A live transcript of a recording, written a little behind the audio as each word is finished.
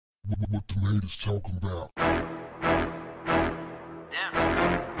What the haters talking about?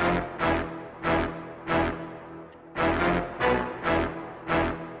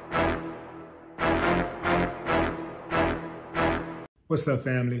 What's up,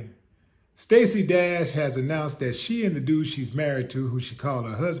 family? Stacey Dash has announced that she and the dude she's married to, who she called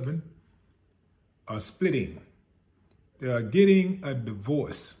her husband, are splitting. They are getting a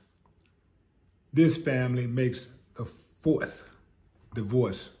divorce. This family makes the fourth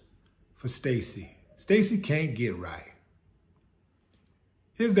divorce for Stacey. Stacey can't get right.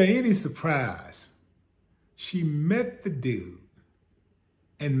 Is there any surprise? She met the dude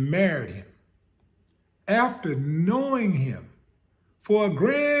and married him after knowing him for a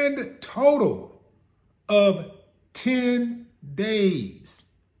grand total of 10 days.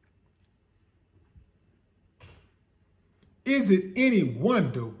 Is it any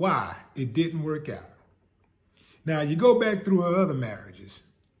wonder why it didn't work out? Now, you go back through her other marriages.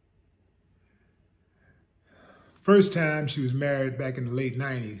 First time she was married back in the late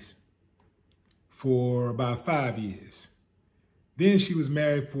 90s for about 5 years. Then she was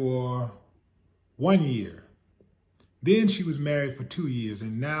married for 1 year. Then she was married for 2 years,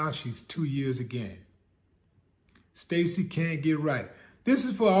 and now she's 2 years again. Stacey can't get right. This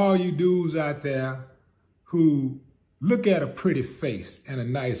is for all you dudes out there who look at a pretty face and a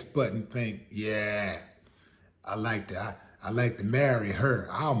nice butt and think, yeah, I like to marry her.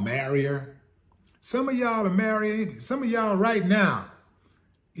 I'll marry her. Some of y'all are married. Some of y'all right now,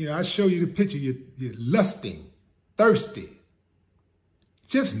 I show you the picture, you're lusting, thirsty.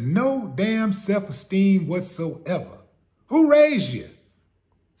 Just no damn self-esteem whatsoever. Who raised you?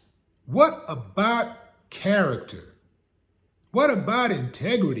 What about character? What about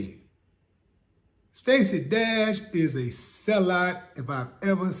integrity? Stacey Dash is a sellout if I've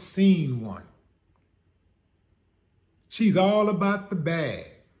ever seen one. She's all about the bag.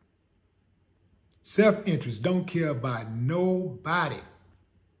 Self-interest, don't care about nobody.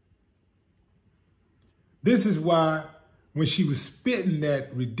 This is why when she was spitting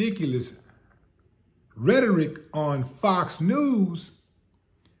that ridiculous rhetoric on Fox News,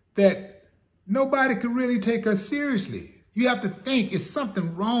 that nobody could really take her seriously. You have to think, is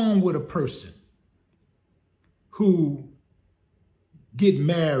something wrong with a person who get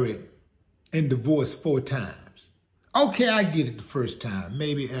married and divorced 4 times? Okay, I get it the first time.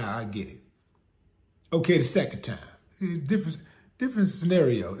 Maybe I get it. Okay, the second time. Different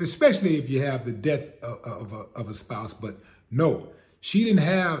scenario, especially if you have the death of a spouse. But no, she didn't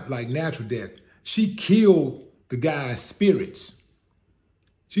have like natural death. She killed the guy's spirits.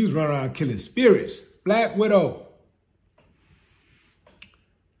 She was running around killing spirits. Black widow.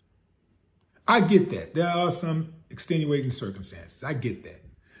 I get that. There are some extenuating circumstances. I get that.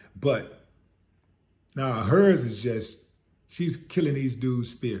 But now hers is just, she's killing these dudes'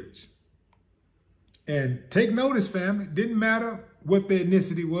 spirits. And take notice, family, didn't matter what their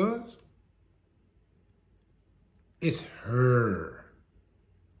ethnicity was. It's her.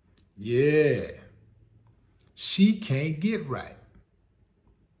 Yeah. She can't get right.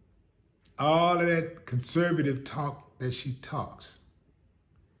 All of that conservative talk that she talks.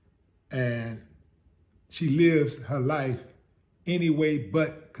 And she lives her life anyway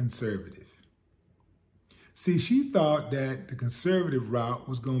but conservative. See, she thought that the conservative route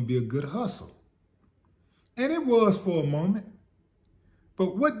was going to be a good hustle. And it was for a moment.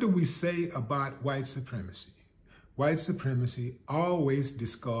 But what do we say about white supremacy? White supremacy always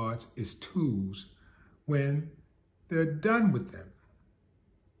discards its tools when they're done with them.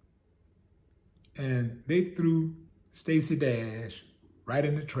 And they threw Stacey Dash right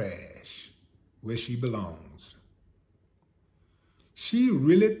in the trash where she belongs. She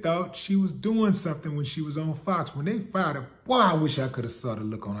really thought she was doing something when she was on Fox. When they fired her, boy, I wish I could have saw the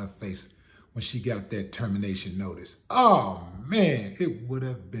look on her face when she got that termination notice. Oh, man, it would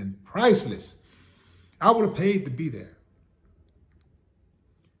have been priceless. I would have paid to be there.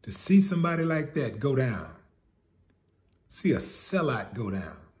 To see somebody like that go down. See a sellout go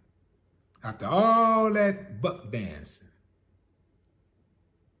down. After all that buck dancing,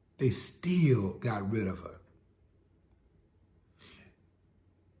 they still got rid of her.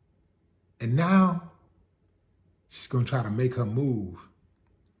 And now she's going to try to make her move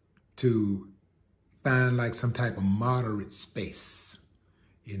to find like some type of moderate space.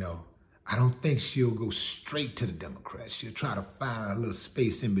 I don't think she'll go straight to the Democrats. She'll try to find a little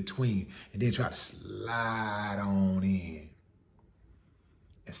space in between and then try to slide on in.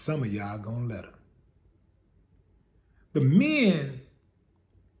 And some of y'all gonna let her. The men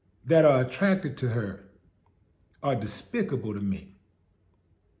that are attracted to her are despicable to me.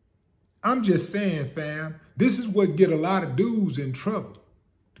 I'm just saying, fam, this is what get a lot of dudes in trouble.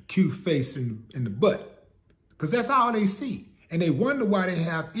 The cute face in the butt, because that's all they see. And they wonder why they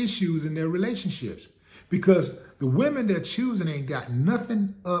have issues in their relationships, because the women they're choosing ain't got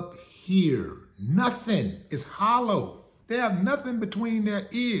nothing up here. Nothing. It's hollow. They have nothing between their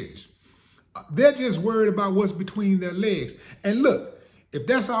ears. They're just worried about what's between their legs. And look, if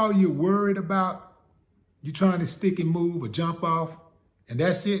that's all you're worried about, you're trying to stick and move or jump off, and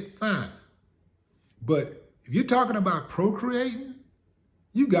that's it, fine. But if you're talking about procreating,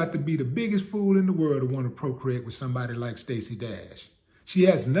 you got to be the biggest fool in the world to want to procreate with somebody like Stacey Dash. She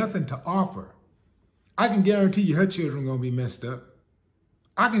has nothing to offer. I can guarantee you her children are going to be messed up.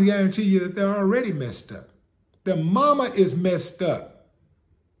 I can guarantee you that they're already messed up. Their mama is messed up.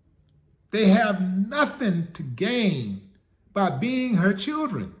 They have nothing to gain by being her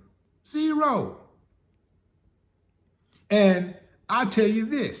children. Zero. And I'll tell you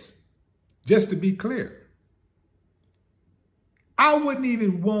this, just to be clear. I wouldn't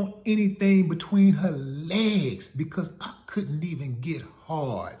even want anything between her legs because I couldn't even get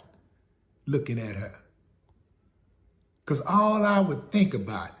hard looking at her. Because all I would think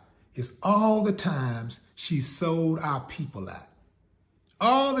about is all the times she sold our people out.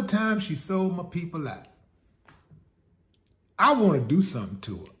 All the times she sold my people out. I want to do something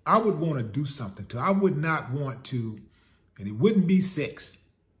to her. I would want to do something to her. I would not want to, and it wouldn't be sex.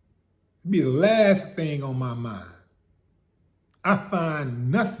 It'd be the last thing on my mind. I find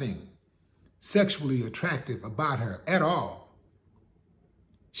nothing sexually attractive about her at all.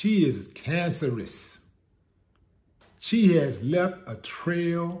 She is cancerous. She has left a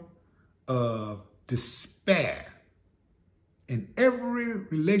trail of despair in every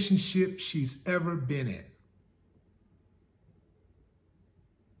relationship she's ever been in.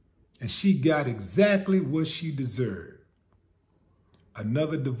 And she got exactly what she deserved.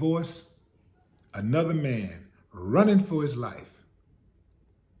 Another divorce, another man running for his life.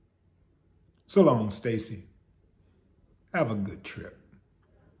 So long, Stacey. Have a good trip.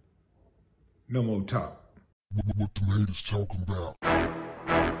 No more talk. What the haters talking about?